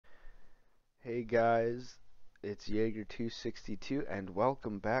Hey guys, it's Jaeger262 and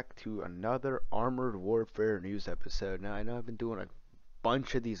welcome back to another Armored Warfare news episode. Now I know I've been doing a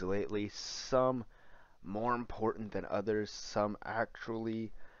bunch of these lately, some more important than others, some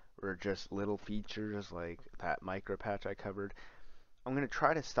actually were just little features like that micro patch I covered. I'm going to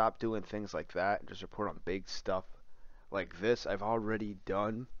try to stop doing things like that and just report on big stuff like this. I've already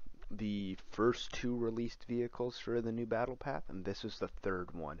done the first two released vehicles for the new battle path, and this is the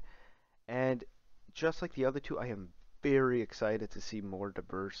third one. And just like the other two, I am very excited to see more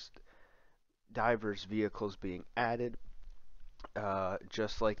diverse vehicles being added.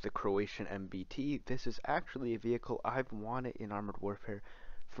 Just like the Croatian MBT, this is actually a vehicle I've wanted in Armored Warfare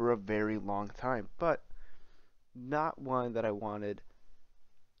for a very long time, but not one that I wanted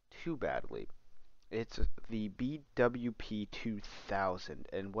too badly. It's the BWP 2000,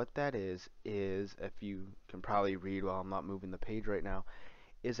 and what that is, if you can probably read while I'm not moving the page right now,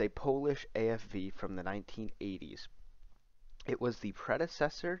 is a Polish AFV from the 1980s. It was the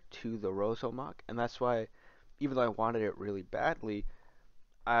predecessor to the Rozomach, and that's why, even though I wanted it really badly,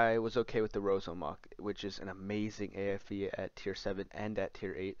 I was okay with the Rozomach, which is an amazing AFV at tier 7 and at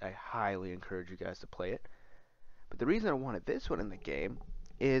tier 8. I highly encourage you guys to play it. But the reason I wanted this one in the game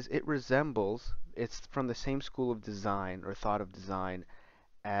is it's from the same school of design or thought of design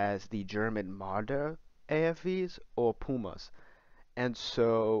as the German Marder AFVs or Pumas. And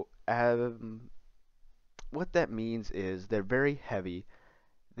so, what that means is they're very heavy.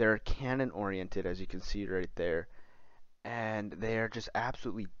 They're cannon oriented, as you can see right there, and they are just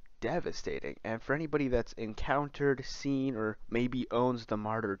absolutely devastating. And for anybody that's encountered, seen, or maybe owns the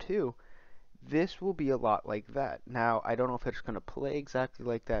Martyr 2, this will be a lot like that. Now, I don't know if it's going to play exactly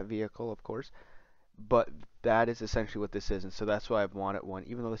like that vehicle, of course, but that is essentially what this is, and so that's why I've wanted one.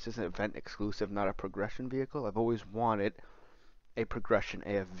 Even though this is an event exclusive, not a progression vehicle, I've always wanted a progression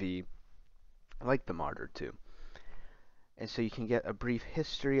AFV like the Martyr 2. And so you can get a brief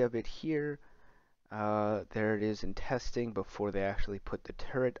history of it here. There it is in testing before they actually put the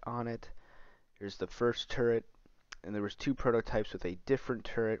turret on it. Here's the first turret, and there was two prototypes with a different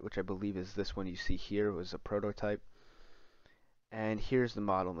turret, which I believe is this one you see here was a prototype. And here's the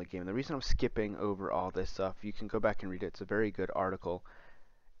model in the game. The reason I'm skipping over all this stuff, you can go back and read it, it's a very good article,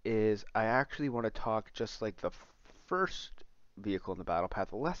 is I actually want to talk just like the first vehicle in the battle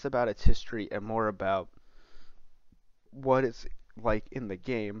path, less about its history and more about what it's like in the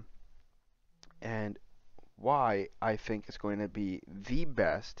game and why I think it's going to be the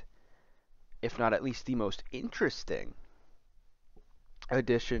best, if not at least the most interesting,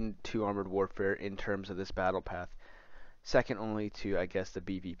 addition to Armored Warfare in terms of this battle path, second only to, I guess, the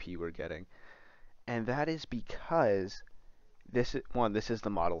BVP we're getting. And that is because this is the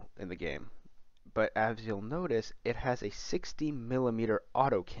model in the game. But as you'll notice, it has a 60mm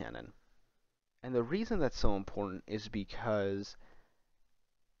autocannon. And the reason that's so important is because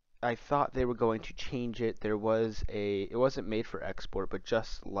I thought they were going to change it. It wasn't made for export, but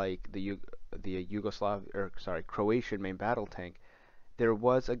just like the Croatian main battle tank, there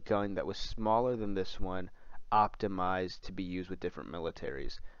was a gun that was smaller than this one, optimized to be used with different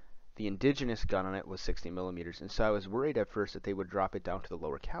militaries. The indigenous gun on it was 60mm, and so I was worried at first that they would drop it down to the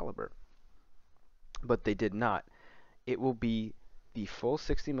lower caliber, but they did not. It will be the full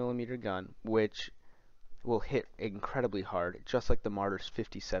 60mm gun, which will hit incredibly hard, just like the Martyr's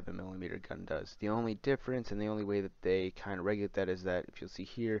 57mm gun does. The only difference and the only way that they kind of regulate that is that, if you'll see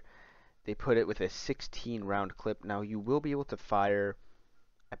here, they put it with a 16 round clip. Now you will be able to fire,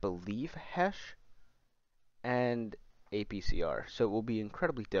 I believe, HESH and APCR, so it will be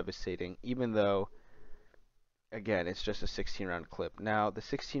incredibly devastating, even though, again, it's just a 16 round clip. Now, the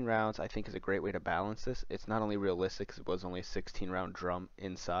 16 rounds I think is a great way to balance this. It's not only realistic because it was only a 16 round drum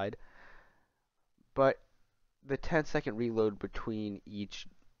inside, but the 10-second reload between each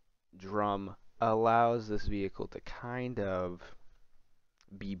drum allows this vehicle to kind of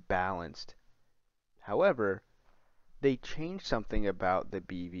be balanced. However, they changed something about the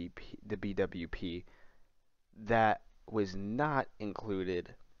BWP that was not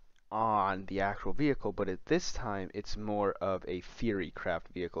included on the actual vehicle, but at this time it's more of a theory craft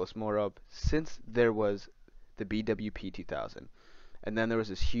vehicle. It's more of, since there was the BWP 2000 and then there was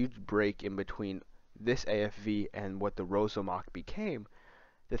this huge break in between this AFV and what the Rozomach became,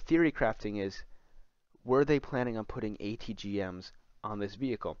 the theory crafting is, were they planning on putting ATGMs on this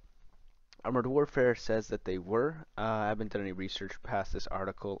vehicle? Armored Warfare says that they were. I haven't done any research past this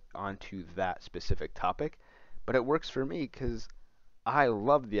article onto that specific topic, but it works for me because I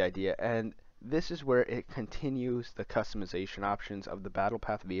love the idea, and this is where it continues the customization options of the Battle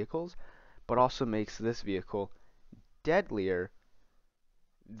Path vehicles, but also makes this vehicle deadlier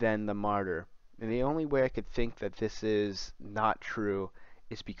than the Martyr. And the only way I could think that this is not true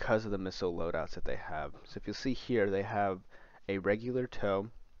is because of the missile loadouts that they have. So if you'll see here, they have a regular tow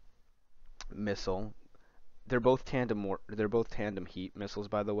missile. They're both tandem heat missiles,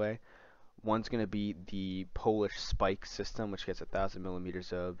 by the way. One's going to be the Polish spike system, which gets 1,000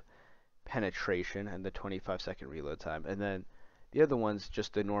 millimeters of penetration and the 25-second reload time. And then the other one's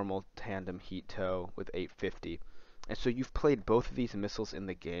just the normal tandem heat tow with 850. And so you've played both of these missiles in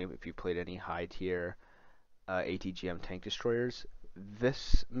the game if you played any high tier ATGM tank destroyers.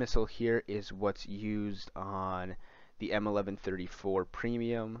 This missile here is what's used on the M1134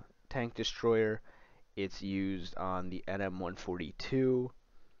 premium tank destroyer. It's used on the NM142,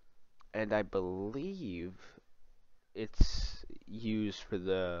 and I believe it's used for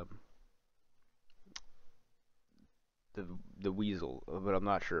the Weasel, but I'm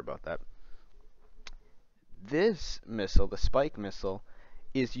not sure about that. This missile, the Spike missile,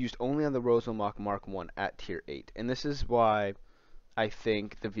 is used only on the Rosalmach Mark 1 at tier 8, and this is why I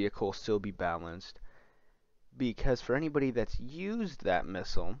think the vehicle will still be balanced, because for anybody that's used that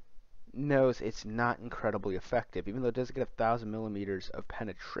missile knows it's not incredibly effective. Even though it does get 1,000 millimeters of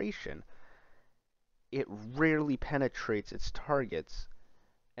penetration, it rarely penetrates its targets.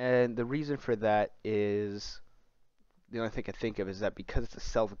 And the reason for that is, the only thing I think of is that because it's a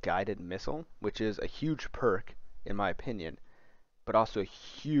self-guided missile, which is a huge perk in my opinion, but also a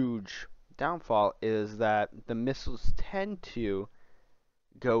huge downfall, is that the missiles tend to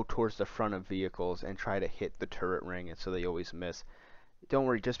go towards the front of vehicles and try to hit the turret ring, and so they always miss. Don't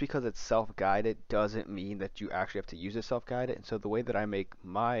worry, just because it's self-guided doesn't mean that you actually have to use it self-guided. And so the way that I make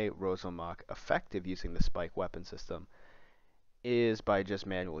my Rosalmach effective using the Spike weapon system is by just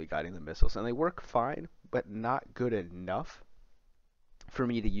manually guiding the missiles. And they work fine, but not good enough for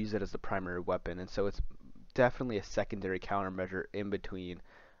me to use it as the primary weapon. And so it's definitely a secondary countermeasure in between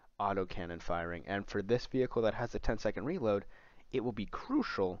autocannon firing. And for this vehicle that has a 10-second reload, it will be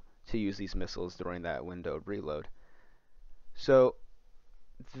crucial to use these missiles during that window of reload. So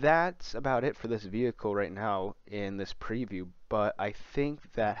that's about it for this vehicle right now in this preview, but I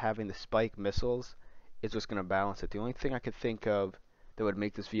think that having the Spike missiles is what's going to balance it. The only thing I could think of that would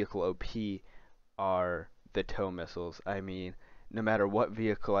make this vehicle OP are the tow missiles. I mean, no matter what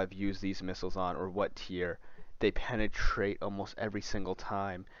vehicle I've used these missiles on or what tier, they penetrate almost every single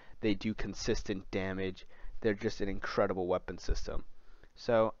time. They do consistent damage. They're just an incredible weapon system.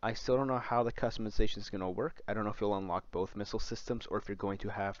 So I still don't know how the customization is going to work. I don't know if you'll unlock both missile systems or if you're going to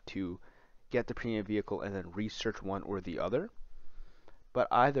have to get the premium vehicle and then research one or the other. But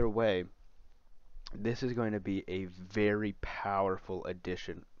either way, this is going to be a very powerful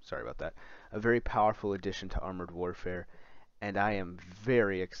addition. Sorry about that. A very powerful addition to Armored Warfare, and I am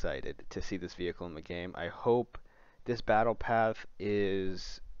very excited to see this vehicle in the game. I hope this battle path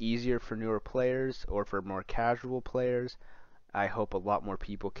is easier for newer players or for more casual players. I hope a lot more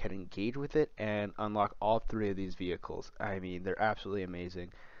people can engage with it and unlock all three of these vehicles. I mean, they're absolutely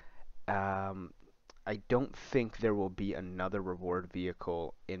amazing. I don't think there will be another reward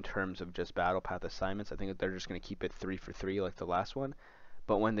vehicle in terms of just battle path assignments. I think that they're just going to keep it 3 for 3 like the last one.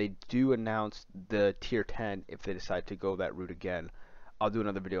 But when they do announce the tier 10, if they decide to go that route again, I'll do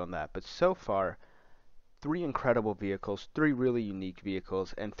another video on that. But so far, 3 incredible vehicles, 3 really unique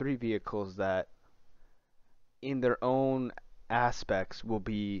vehicles, and 3 vehicles that in their own aspects will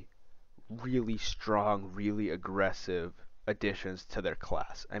be really strong, really aggressive additions to their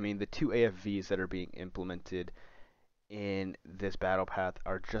class. I mean, the 2 AFVs that are being implemented in this battle path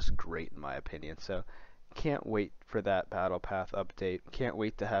are just great in my opinion. So can't wait for that battle path update. Can't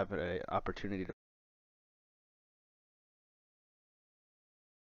wait to have an opportunity to.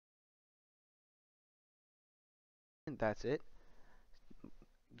 And that's it.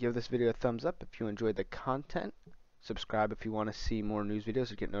 Give this video a thumbs up if you enjoyed the content. Subscribe if you want to see more news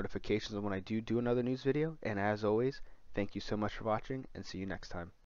videos or get notifications when I do another news video. And as always, thank you so much for watching and see you next time.